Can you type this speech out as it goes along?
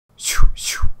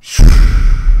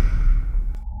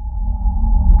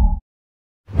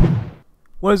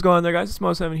What is going on there, guys? It's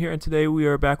Mo7 here, and today we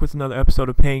are back with another episode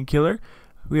of Painkiller.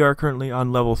 We are currently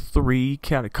on level 3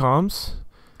 Catacombs,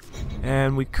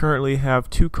 and we currently have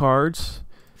 2 cards,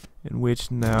 in which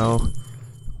now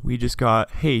we just got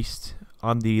haste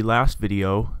on the last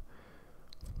video.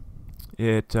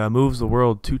 It moves the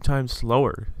world 2 times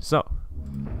slower, so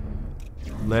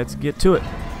let's get to it.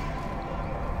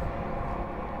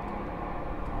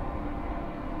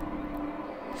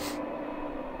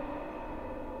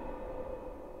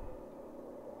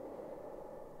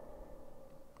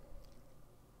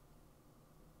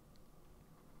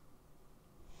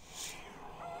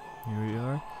 Here we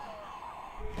are.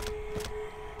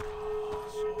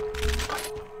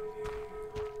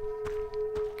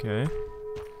 Okay.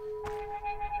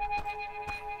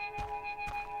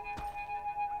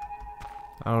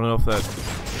 I don't know if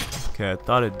that... Okay, I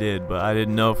thought it did, but I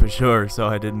didn't know for sure, so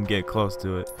I didn't get close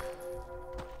to it.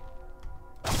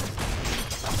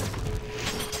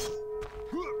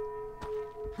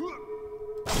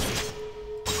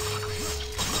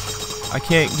 I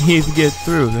can't even get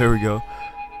through. There we go.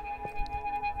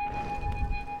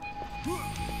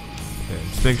 Okay,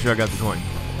 just make sure I got the coin.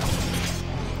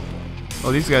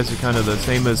 Oh, these guys are kind of the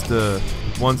same as the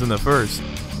ones in the first.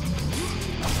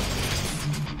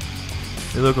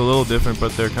 They look a little different,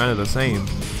 but they're kind of the same.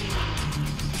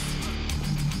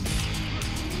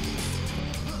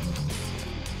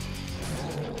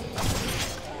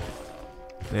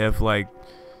 They have like,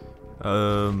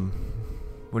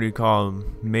 what do you call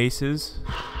them? Maces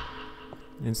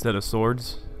instead of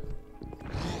swords.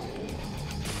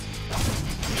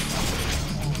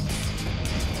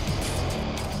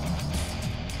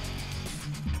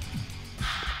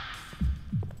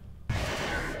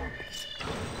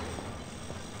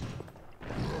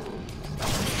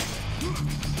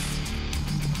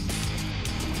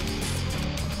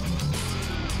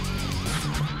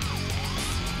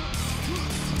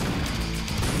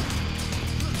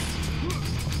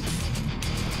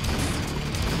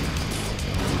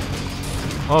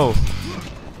 Oh,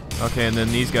 okay, and then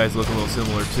these guys look a little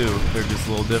similar too. They're just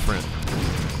a little different.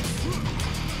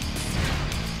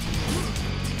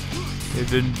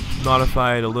 They've been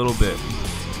modified a little bit.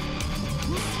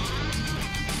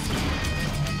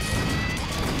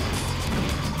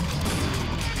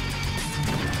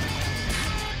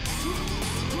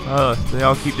 They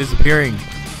all keep disappearing.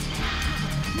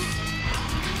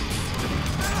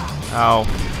 Ow.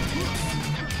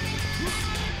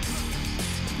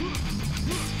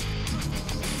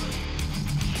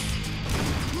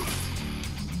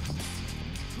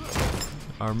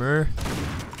 Armor.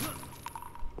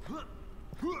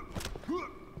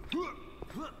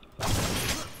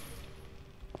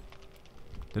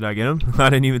 Did I get him? I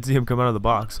didn't even see him come out of the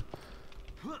box.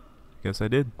 Guess I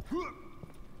did.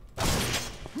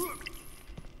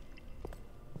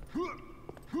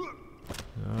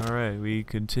 Alright, we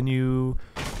continue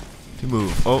to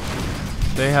move. Oh,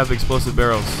 they have explosive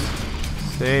barrels.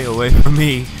 Stay away from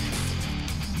me.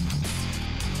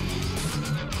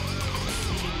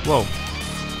 Whoa.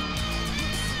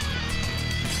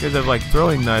 These guys have like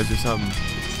throwing knives or something.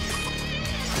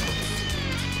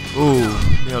 Ooh,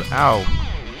 nailed. Ow.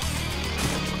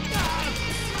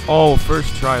 Oh,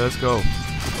 first try, let's go.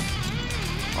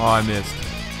 Oh, I missed.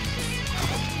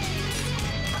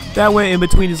 That went in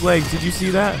between his legs. Did you see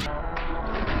that?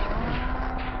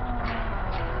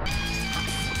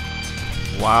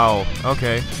 Wow.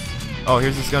 Okay. Oh,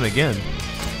 here's this gun again.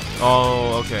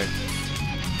 Oh, okay.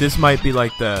 This might be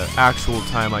like the actual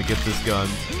time I get this gun.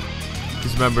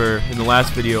 Just remember, in the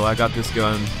last video I got this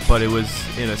gun, but it was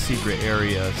in a secret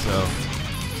area, so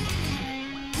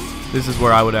this is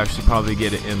where I would actually probably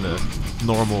get it in the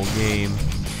normal game.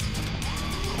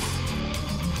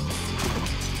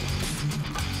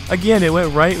 Again, it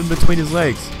went right in between his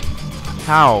legs.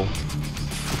 How?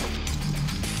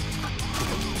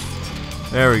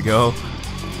 There we go.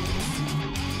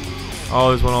 Oh,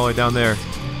 there's one all the way down there.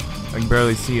 I can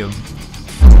barely see him.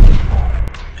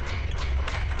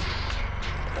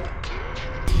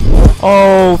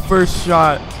 Oh, first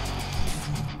shot.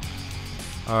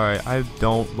 Alright, I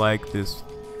don't like this,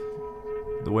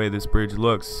 the way this bridge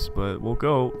looks, but we'll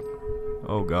go.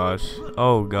 Oh gosh.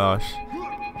 Oh gosh.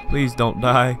 Please don't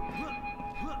die.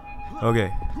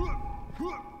 Okay.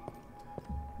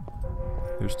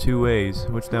 There's 2 ways.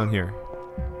 What's down here?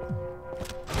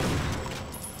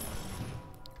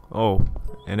 Oh,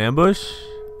 an ambush?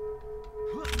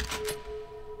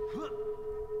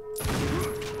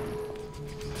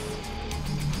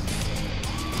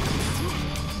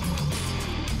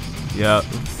 Yeah,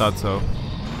 thought so.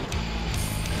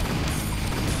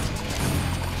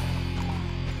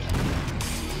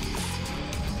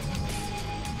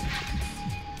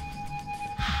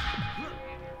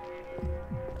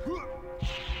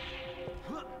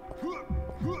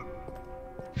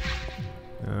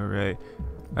 Alright.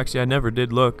 Actually, I never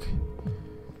did look.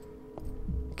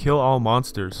 Kill all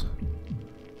monsters.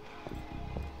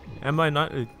 Am I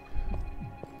not...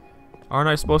 aren't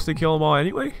I supposed to kill them all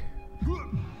anyway?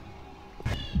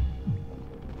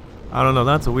 I don't know,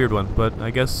 that's a weird one, but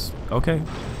I guess... okay.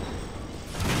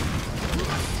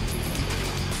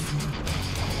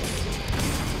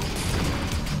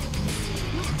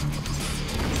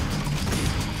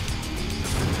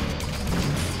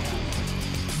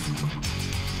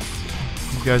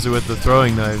 You guys are with the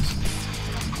throwing knives.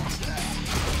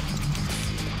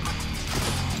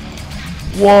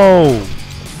 Whoa!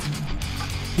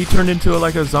 He turned into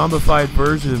like a zombified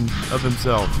version of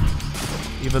himself.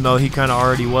 Even though he kind of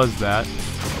already was that.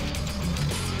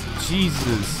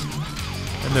 Jesus.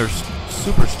 And they're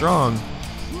super strong.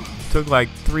 Took like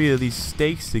 3 of these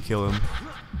stakes to kill him.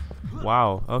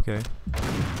 Wow, okay.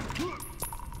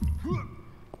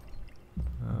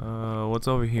 What's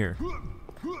over here?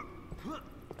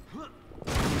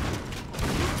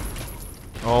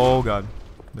 Oh god.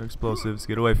 They're explosives.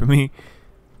 Get away from me.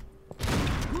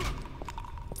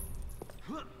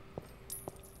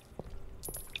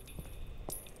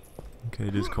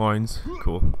 Okay, just coins.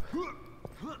 Cool.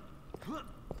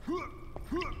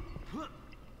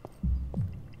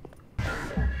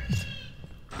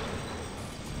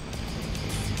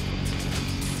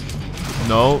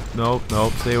 No, no, no.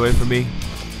 Stay away from me.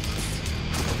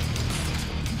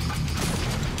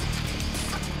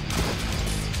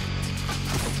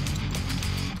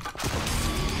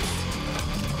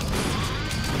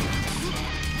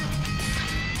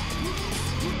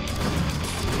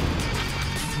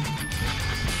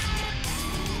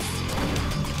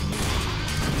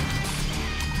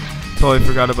 Totally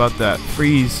forgot about that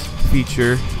freeze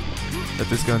feature that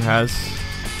this gun has.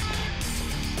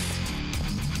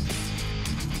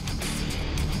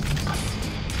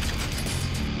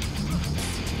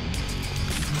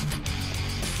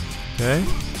 Okay.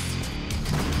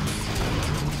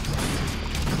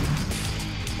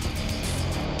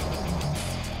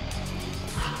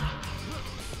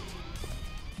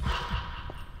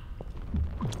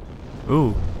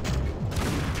 Ooh.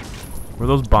 Were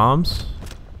those bombs?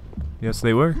 Yes,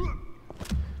 they were.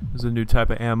 There's a new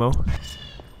type of ammo.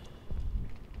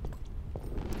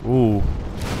 Ooh.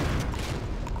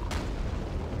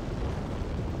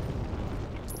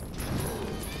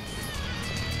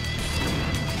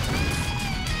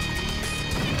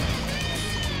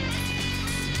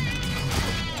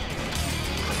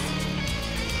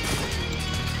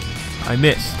 I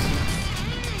missed.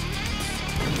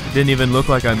 It didn't even look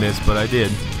like I missed, but I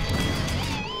did.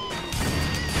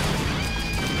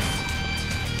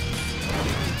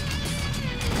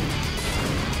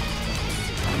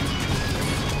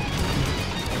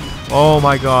 Oh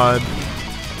my god.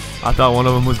 I thought one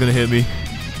of them was gonna hit me.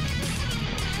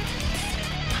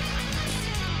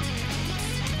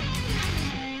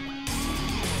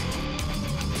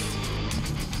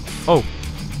 Oh,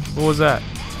 what was that?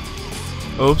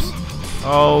 Oops.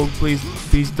 Oh, please,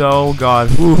 please, oh god.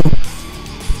 Ooh.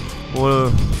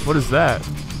 What is that?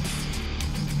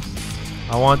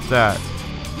 I want that.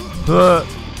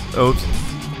 Oops.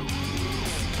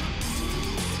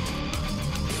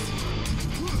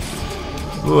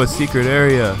 Ooh, a secret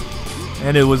area.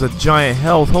 And it was a giant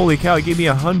health. Holy cow, it gave me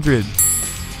 100.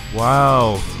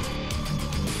 Wow.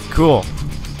 Cool.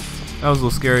 That was a little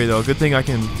scary though. Good thing I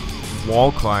can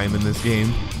wall climb in this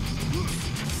game.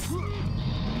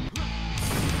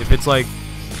 If it's like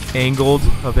angled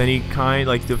of any kind,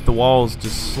 like if the wall is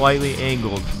just slightly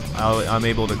angled, I'm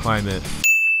able to climb it.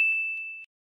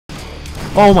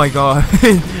 Oh my god.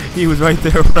 He was right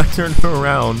there when I turned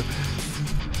around.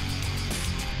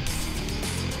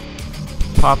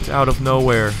 Popped out of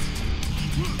nowhere.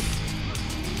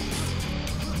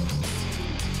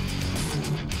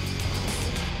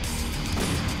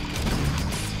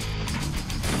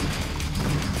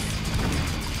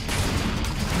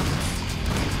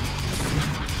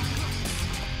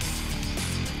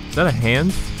 Is that a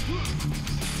hand?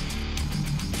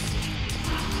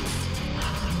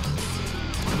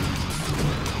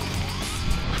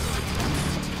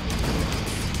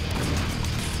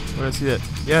 Where did I see that?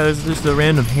 Yeah, there's just a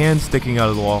random hand sticking out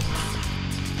of the wall.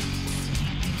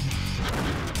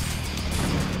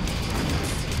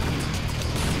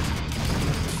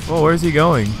 Oh, where's he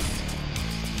going?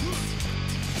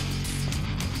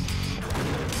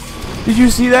 Did you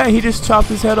see that? He just chopped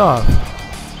his head off.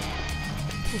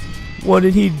 What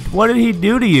did he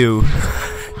do to you?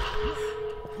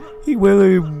 He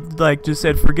literally like just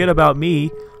said forget about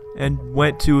me and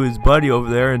went to his buddy over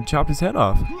there and chopped his head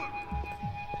off.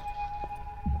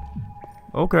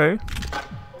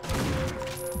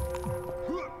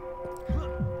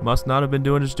 Must not have been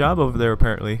doing his job over there,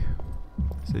 apparently.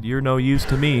 Said, "You're no use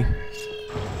to me."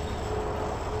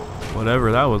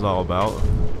 Whatever that was all about.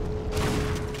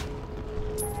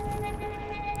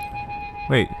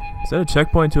 Wait, is that a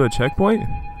checkpoint to a checkpoint?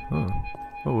 Oh,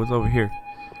 what's over here?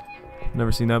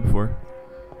 Never seen that before.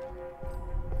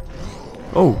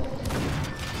 Oh!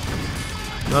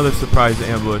 Another surprise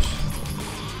ambush.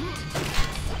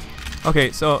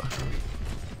 Okay, so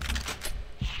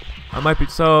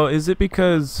so is it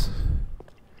because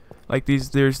like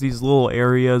there's these little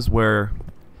areas where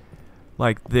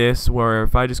like this, where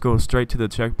if I just go straight to the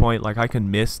checkpoint, like I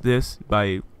can miss this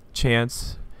by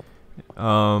chance,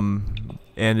 and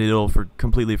it'll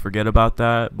completely forget about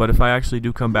that. But if I actually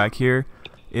do come back here,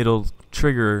 it'll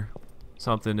trigger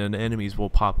something and enemies will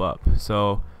pop up.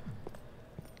 So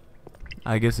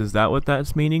I guess, is that what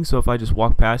that's meaning? So if I just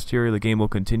walk past here, the game will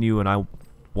continue and I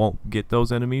won't get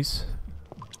those enemies?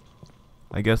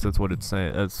 I guess that's what it's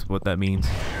saying. That's what that means.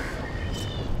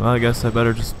 Well, I guess I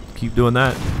better just keep doing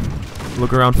that.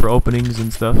 Look around for openings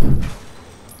and stuff.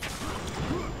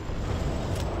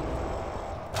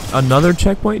 Another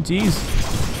checkpoint?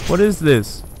 Jeez. What is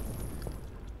this?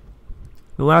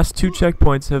 The last 2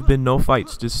 checkpoints have been no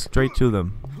fights, just straight to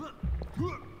them.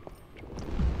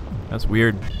 That's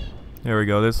weird. There we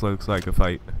go, this looks like a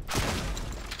fight.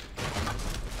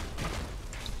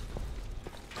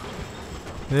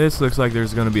 This looks like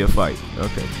there's gonna be a fight.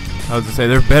 Okay. I was gonna say,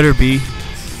 there better be.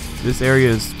 This area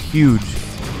is huge.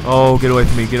 Oh, get away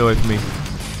from me, get away from me.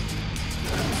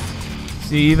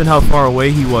 See, even how far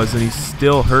away he was, and he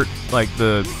still hurt, like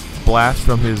the blast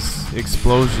from his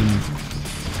explosion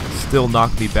still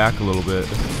knocked me back a little bit.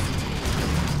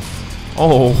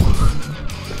 Oh.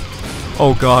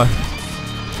 Oh god.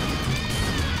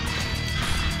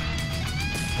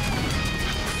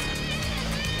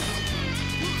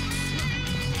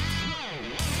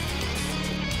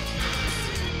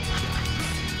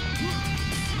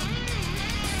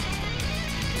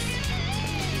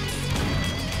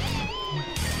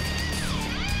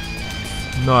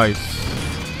 Nice.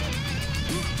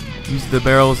 Use the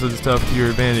barrels and stuff to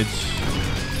your advantage.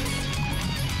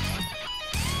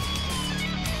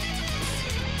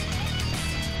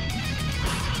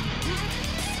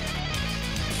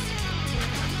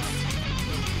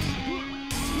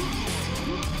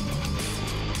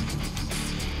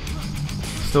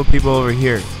 Still people over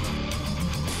here.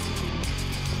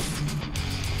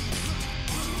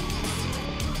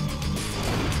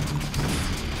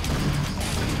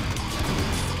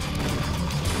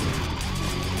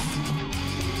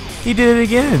 He did it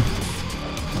again.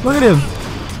 Look at him.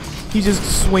 He's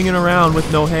just swinging around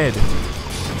with no head.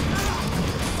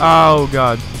 Oh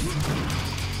god.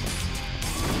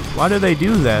 Why do they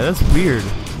do that? That's weird.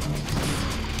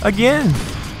 Again.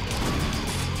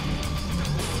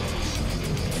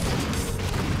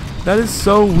 That is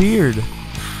so weird.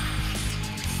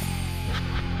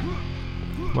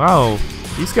 Wow.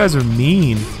 These guys are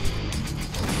mean.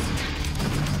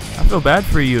 I feel bad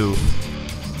for you.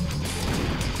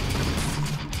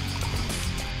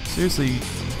 Seriously.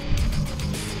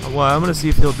 Well, I'm gonna see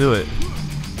if he'll do it.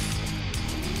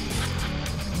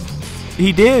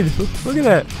 He did! Look at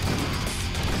that!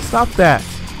 Stop that!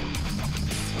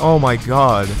 Oh my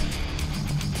god.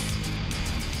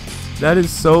 That is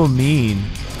so mean.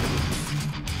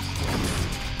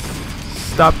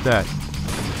 Stop that.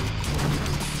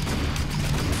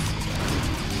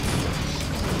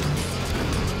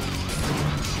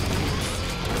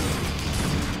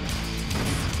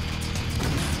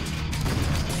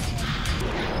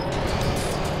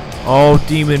 Oh,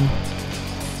 demon.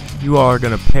 You are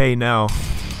gonna pay now.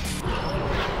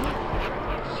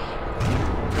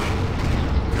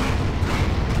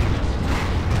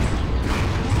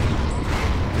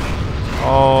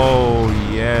 Oh,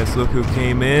 yes. Look who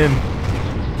came in.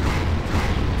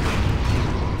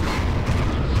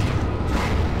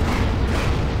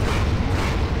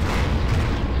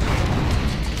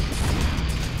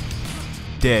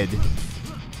 Dead.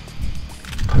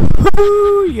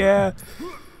 Woo, yeah.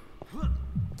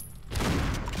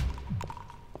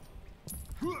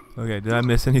 Okay, did I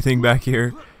miss anything back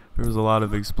here? There was a lot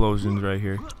of explosions right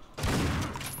here.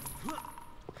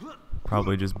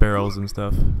 Probably just barrels and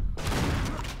stuff.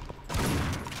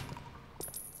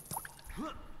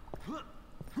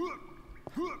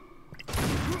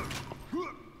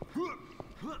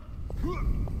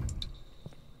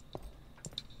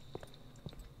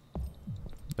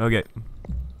 Okay.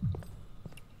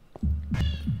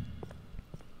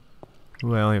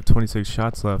 Ooh, I only have 26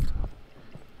 shots left.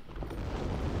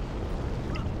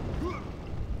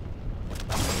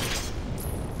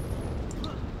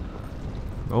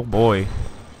 Oh boy.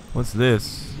 What's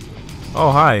this?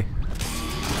 Oh, hi.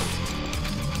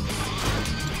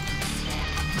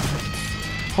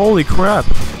 Holy crap.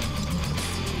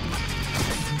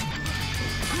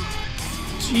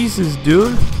 Jesus,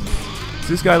 dude. Is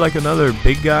this guy like another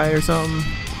big guy or something?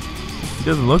 He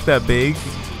doesn't look that big.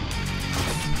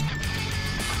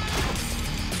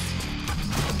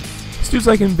 This dude's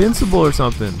like invincible or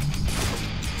something.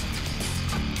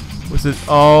 What's it?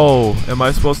 Oh, am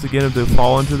I supposed to get him to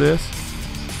fall into this?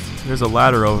 There's a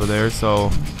ladder over there,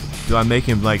 so do I make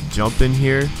him like jump in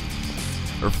here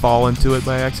or fall into it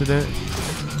by accident?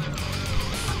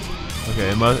 Okay,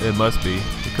 it must be.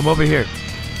 Come over here.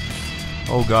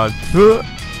 Oh god.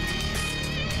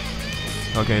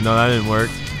 Okay, no, that didn't work.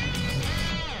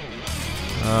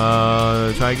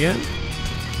 Try again.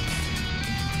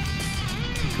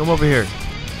 Come over here.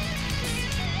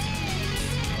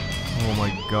 Oh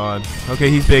my god. Okay,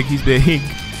 he's big, he's big.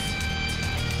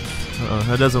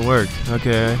 That doesn't work.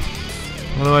 Okay.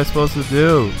 What am I supposed to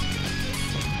do?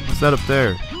 What's that up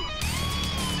there?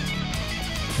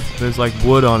 There's like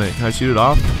wood on it. Can I shoot it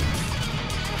off?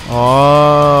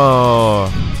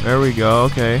 Oh, there we go.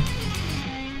 Okay.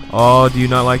 Oh, do you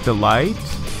not like the light?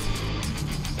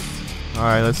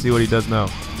 Alright, let's see what he does now.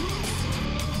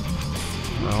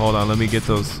 Hold on, let me get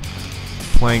those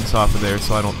planks off of there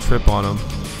so I don't trip on them.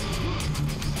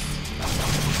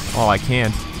 Oh, I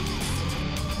can't.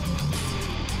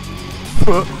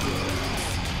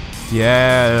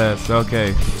 Yes,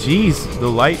 okay. Jeez, the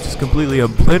light just completely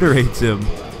obliterates him.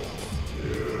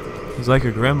 He's like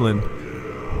a gremlin.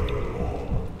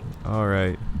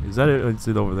 Alright. Is that it? It's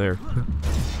it over there.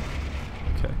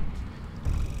 Okay.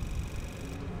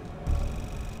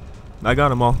 I got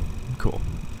them all. Cool.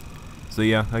 So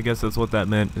yeah, I guess that's what that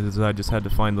meant, is I just had to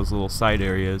find those little side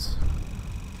areas.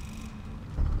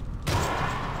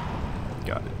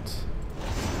 Got it.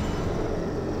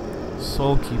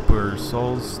 Soul Keeper,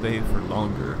 souls stay for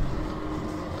longer.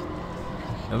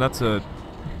 And that's a...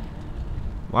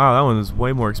 Wow, that one is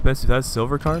way more expensive. That's a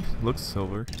silver card? Looks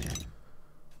silver.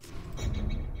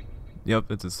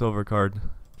 Yep, it's a silver card.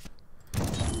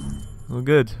 Well,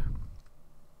 good.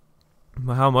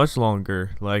 How much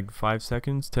longer? Like 5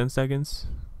 seconds? 10 seconds?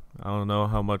 I don't know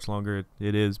how much longer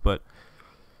it is, but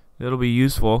it'll be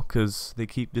useful because they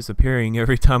keep disappearing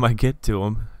every time I get to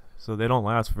them. So they don't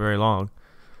last for very long.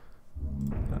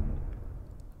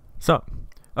 So,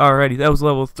 alrighty, that was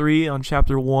level 3 on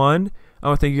chapter 1. I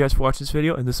want to thank you guys for watching this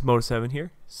video, and this is Moto7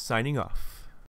 here, signing off.